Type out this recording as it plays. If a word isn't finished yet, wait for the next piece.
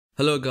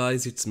Hello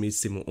guys, it's me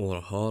Simo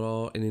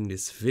Orahara, and in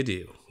this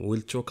video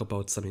we'll talk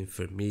about some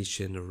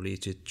information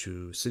related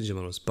to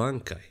Senjumaru's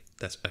Bankai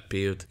that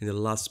appeared in the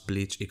last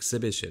Bleach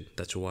exhibition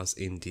that was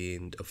in the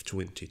end of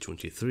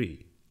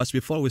 2023. But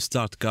before we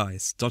start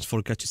guys, don't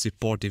forget to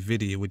support the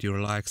video with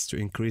your likes to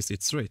increase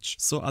its reach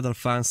so other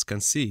fans can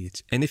see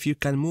it, and if you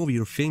can move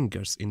your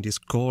fingers in this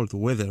cold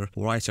weather,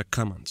 write a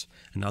comment.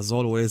 And as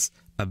always,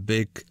 a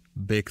big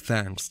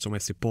thanks to my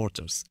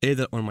supporters,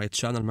 either on my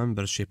channel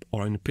membership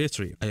or on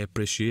Patreon. I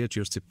appreciate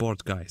your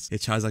support guys,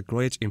 it has a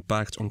great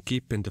impact on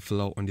keeping the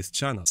flow on this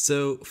channel.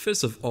 So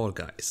first of all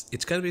guys,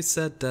 it can be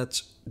said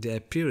that the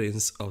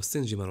appearance of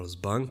Senjumaru's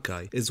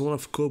Bankai is one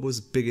of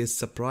Kubo's biggest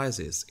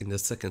surprises in the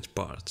second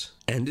part.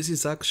 And this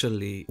is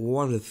actually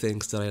one of the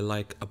things that I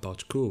like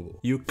about Kubo.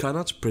 You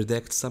cannot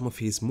predict some of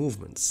his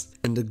movements.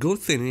 And the good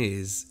thing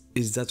is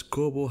that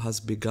Kubo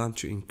has begun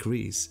to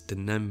increase the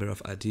number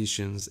of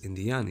additions in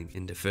the anime.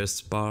 In the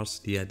first part,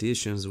 the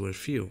additions were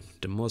few,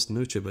 the most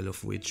notable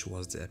of which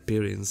was the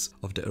appearance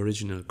of the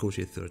original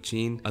Koshi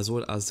 13, as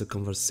well as the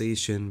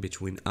conversation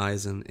between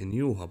Aizen and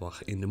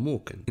Yhwach in the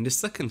Muken. In the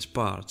second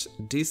part,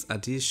 these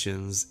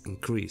additions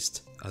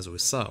increased, as we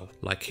saw,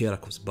 like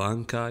Hiraku's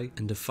Bankai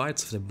and the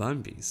fights of the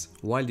Bambis,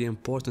 while the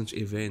important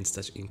events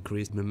that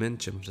increased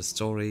momentum of the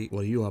story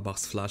were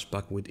Yhwach's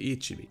flashback with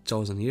Ichibi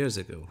 1000 years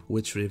ago,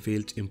 which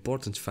revealed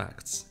important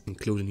facts,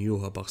 including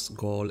Yhwach's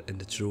goal and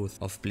the truth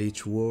of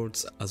Bleach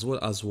words, as well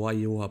as why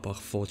Yhwach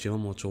fought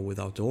Yamamoto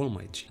without the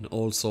Almighty, and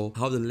also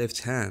how the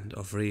left hand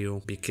of Ryo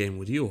became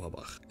with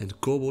Yhwach.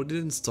 And Kubo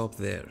didn't stop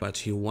there, but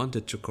he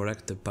wanted to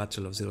correct the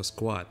Battle of Zero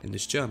Squad in the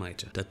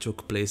Sternite that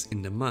took place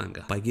in the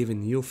manga by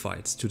giving new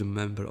fights to the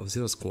members of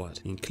Zero Squad,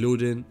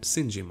 including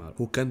Senjumaru,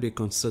 who can be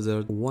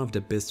considered one of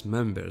the best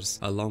members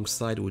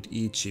alongside with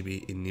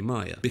Ichibi in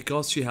Nimaya,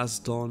 because she has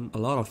done a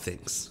lot of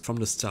things from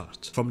the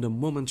start, from the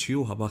moment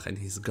Yhwach and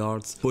his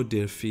guards put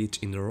their feet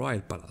in the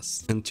royal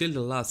palace, until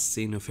the last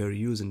scene of her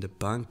using the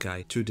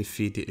Bankai to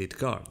defeat the elite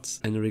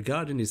guards. And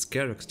regarding this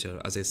character,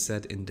 as I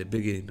said in the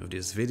beginning of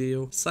this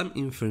video, some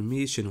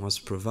information was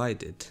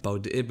provided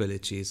about the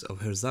abilities of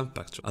her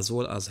Zanpakuto as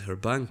well as her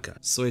Bankai.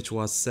 So it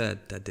was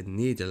said that the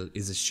needle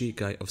is a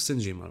Shikai of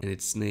Senjumaru, and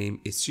its name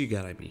is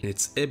Shigarami, and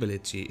its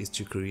ability is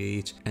to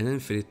create an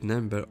infinite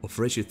number of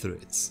ratio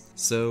threads.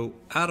 So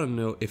I don't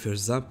know if her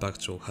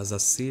Zanpakuto has a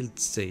sealed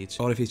state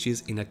or if it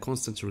is in a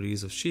constant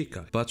release of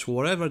Shikai, but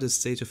whatever the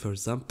state of her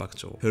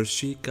Zanpakuto, her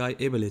Shikai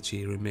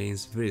ability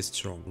remains very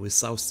strong. We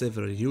saw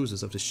several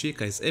uses of the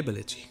Shikai's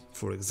ability.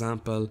 For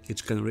example,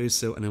 it can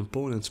resew an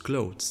opponent's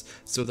clothes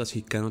so that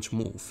he cannot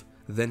move,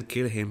 then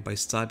kill him by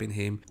stabbing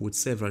him with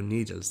several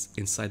needles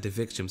inside the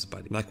victim's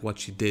body, like what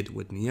she did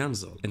with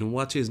Nyanzol. And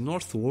what is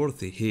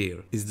noteworthy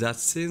here is that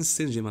since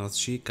Senjumaru's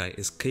Shikai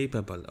is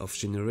capable of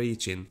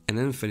generating an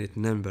infinite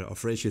number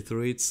of ratio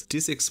threads,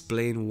 this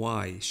explains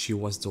why she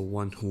was the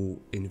one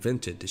who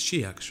invented the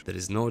Shihakusho. There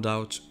is no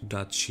doubt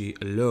that she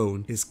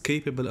alone is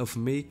capable of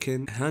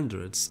making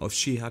hundreds of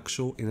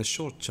Shihakusho in a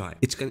short time.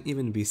 It can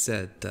even be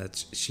said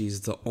that she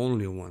is the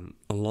only one,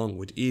 along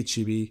with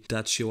Ichibi,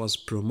 that she was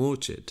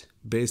promoted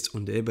based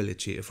on the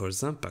ability of her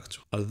Zanpakuto.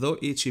 Although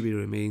Ichibi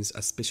remains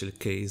a special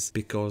case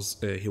because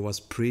he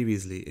was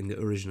previously in the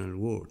original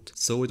world,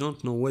 so we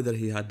don't know whether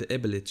he had the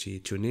ability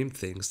to name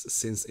things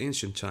since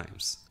ancient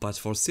times. But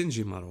for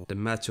Senjumaru, the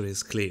matter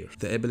is clear.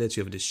 The ability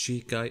of the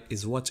Shikai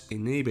is what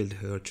enabled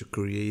her to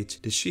create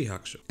the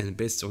Shihakusho, and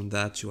based on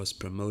that she was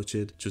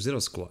promoted to Zero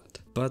Squad.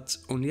 But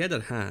on the other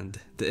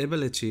hand, the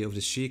ability of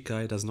the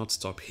Shikai does not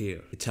stop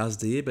here. It has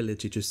the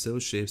ability to sew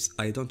shapes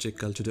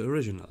identical to the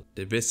original.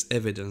 The best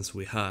evidence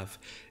we have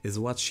is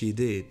what she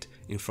did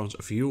in front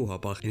of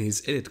Yhwach and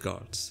his elite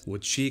guards.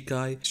 With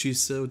Shikai, she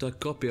sewed a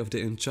copy of the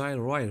entire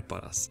royal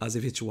palace as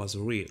if it was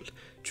real,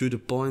 to the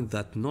point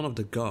that none of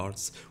the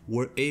guards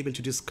were able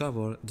to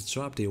discover the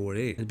trap they were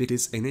in, and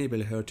this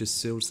enabled her to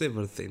sew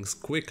several things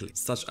quickly,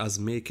 such as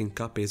making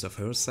copies of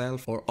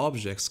herself or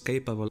objects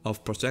capable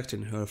of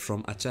protecting her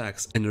from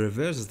attacks and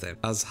reverse them,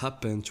 as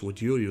happened with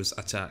Yuryu's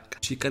attack.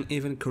 She can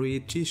even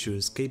create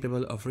tissues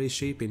capable of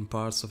reshaping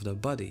parts of the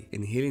body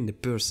and healing the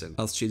person,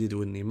 as she did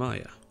with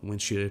Nimaya when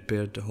she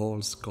repaired the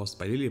holes caused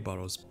by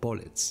Lilibaro's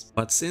bullets.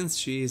 But since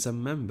she is a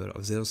member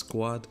of Zero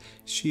Squad,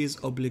 she is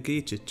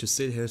obligated to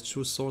sell her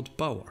true sword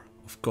power.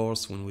 Of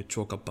course, when we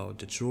talk about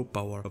the true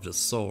power of the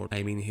sword,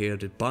 I mean here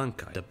the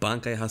Bankai. The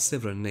Bankai has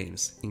several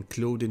names,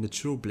 including the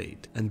True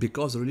Blade, and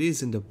because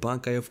releasing the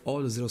Bankai of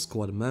all the Zero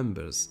Squad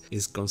members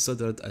is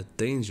considered a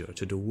danger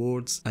to the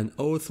worlds, an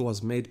oath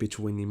was made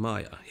between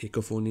Nimaya,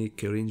 Hikofune,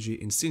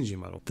 Kirinji and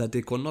Senjumaru that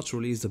they could not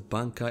release the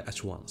Bankai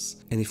at once,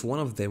 and if one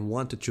of them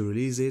wanted to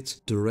release it,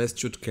 the rest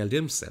should kill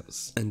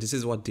themselves. And this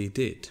is what they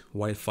did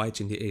while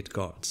fighting the 8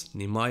 guards.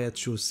 Nimaya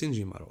chose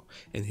Senjumaru,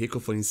 and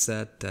Hikofune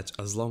said that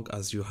as long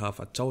as you have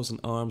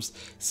 1000 arms,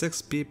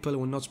 6 people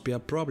will not be a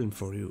problem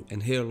for you.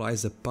 And here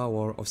lies the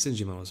power of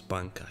Senjumaru's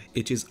Bankai.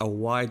 It is a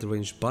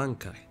wide-range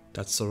Bankai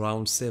that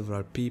surrounds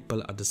several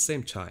people at the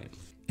same time.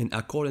 and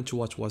according to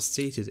what was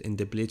stated in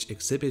the Bleach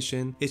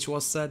exhibition, it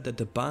was said that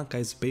the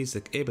Bankai's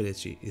basic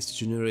ability is to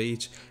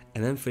generate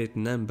an infinite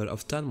number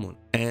of Tanmon,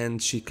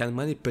 and she can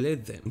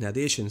manipulate them. In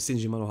addition,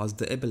 Senjumaru has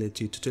the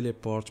ability to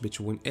teleport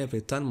between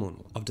every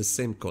Tanmon of the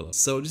same color.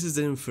 So this is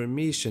the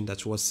information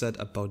that was said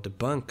about the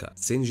Bankai.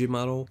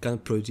 Senjumaru can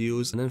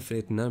produce an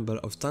infinite number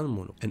of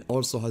Tanmon and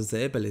also has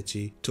the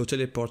ability to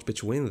teleport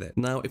between them.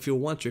 Now, if you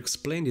want to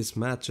explain this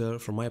matter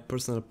from my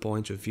personal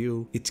point of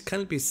view, it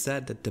can be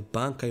said that the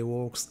Bankai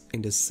works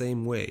in the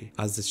same way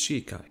as the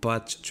Shikai,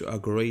 but to a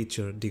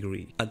greater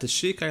degree. At the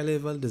Shikai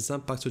level, the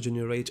Zanpakuto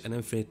generate an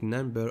infinite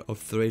number of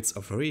threads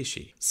of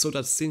Rishi, so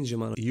that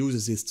Senjumaru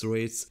uses these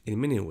threads in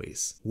many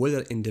ways,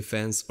 whether in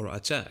defense or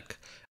attack.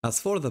 As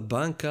for the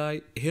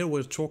Bankai, here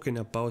we're talking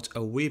about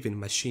a weaving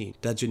machine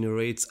that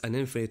generates an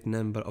infinite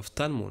number of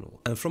Tanmono,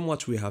 and from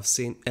what we have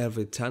seen,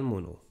 every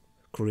Tanmono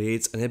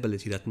creates an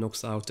ability that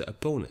knocks out the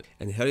opponent,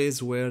 and here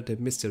is where the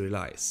mystery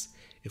lies.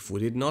 If we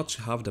did not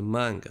have the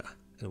manga,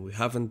 and we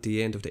haven't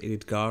the end of the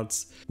Elite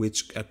Guards,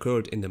 which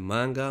occurred in the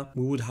manga,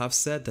 we would have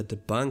said that the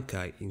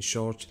Bankai, in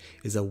short,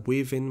 is a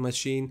weaving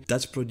machine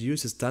that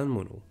produces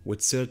Tanmono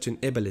with certain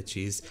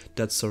abilities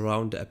that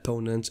surround the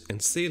opponent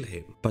and seal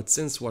him. But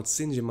since what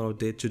Senjumaru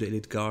did to the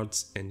Elite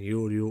Guards and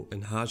Yoryu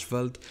and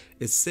Hashveld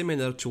is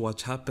similar to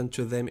what happened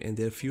to them in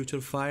their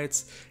future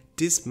fights,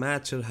 this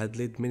matter had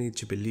led many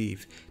to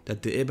believe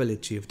that the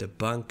ability of the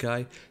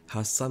Bankai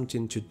has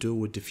something to do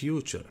with the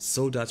future,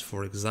 so that,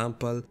 for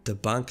example, the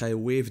Bankai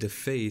weave the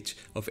fate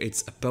of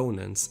its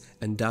opponents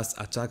and thus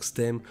attacks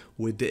them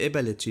with the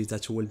abilities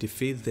that will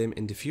defeat them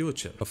in the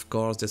future. Of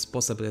course, this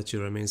possibility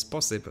remains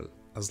possible,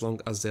 as long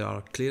as there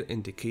are clear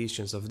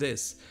indications of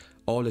this.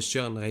 All the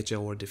Shogunraja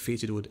were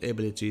defeated with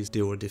abilities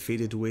they were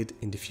defeated with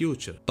in the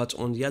future. But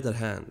on the other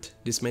hand,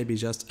 this may be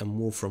just a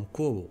move from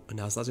Kubo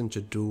and has nothing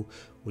to do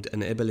with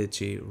an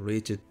ability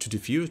related to the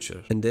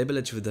future. And the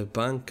ability of the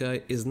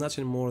Bankai is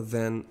nothing more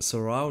than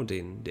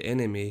surrounding the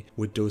enemy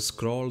with those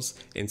scrolls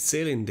and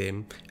sealing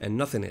them and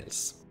nothing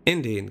else.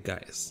 In the end,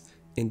 guys,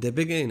 in the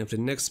beginning of the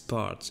next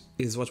part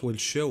is what will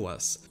show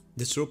us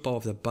the true power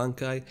of the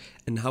Bankai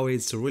and how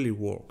it really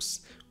works.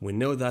 We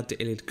know that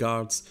the Elite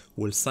Guards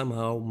will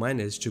somehow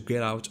manage to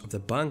get out of the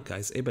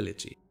Bankai's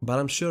ability, but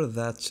I'm sure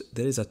that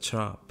there is a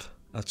trap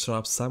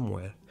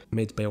somewhere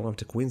made by one of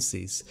the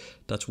Quincy's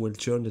that will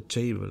turn the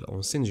table on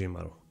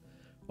Senjumaru.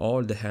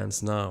 All the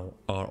hands now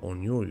are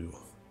on Yoryu.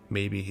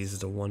 Maybe he's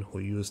the one who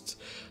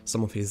used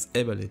some of his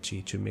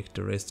ability to make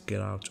the rest get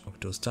out of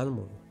those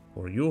Tanmono,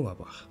 or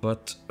Yuhabach.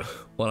 But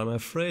what I'm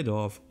afraid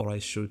of, or I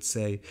should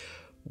say,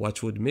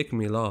 what would make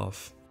me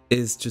laugh,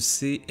 is to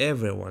see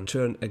everyone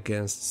turn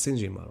against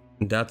Senjumaru.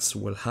 That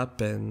will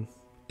happen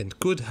and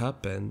could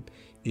happen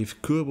if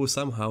Kubo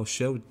somehow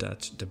showed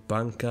that the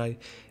Bankai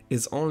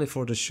is only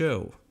for the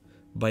show,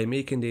 by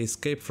making the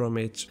escape from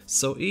it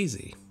so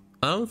easy.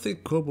 I don't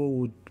think Kubo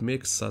would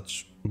make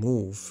such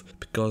move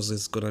because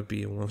it's gonna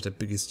be one of the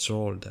biggest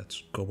troll that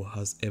Kubo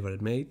has ever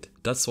made.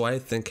 That's why I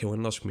think he will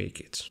not make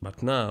it.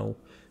 But now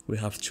we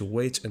have to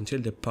wait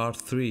until the part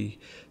 3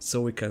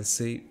 so we can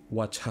see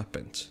what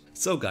happened.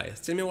 So guys,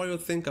 tell me what you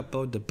think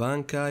about the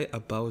Bankai,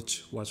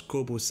 about what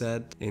Kubo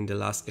said in the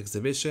last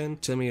exhibition.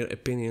 Tell me your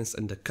opinions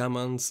in the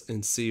comments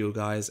and see you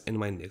guys in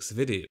my next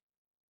video.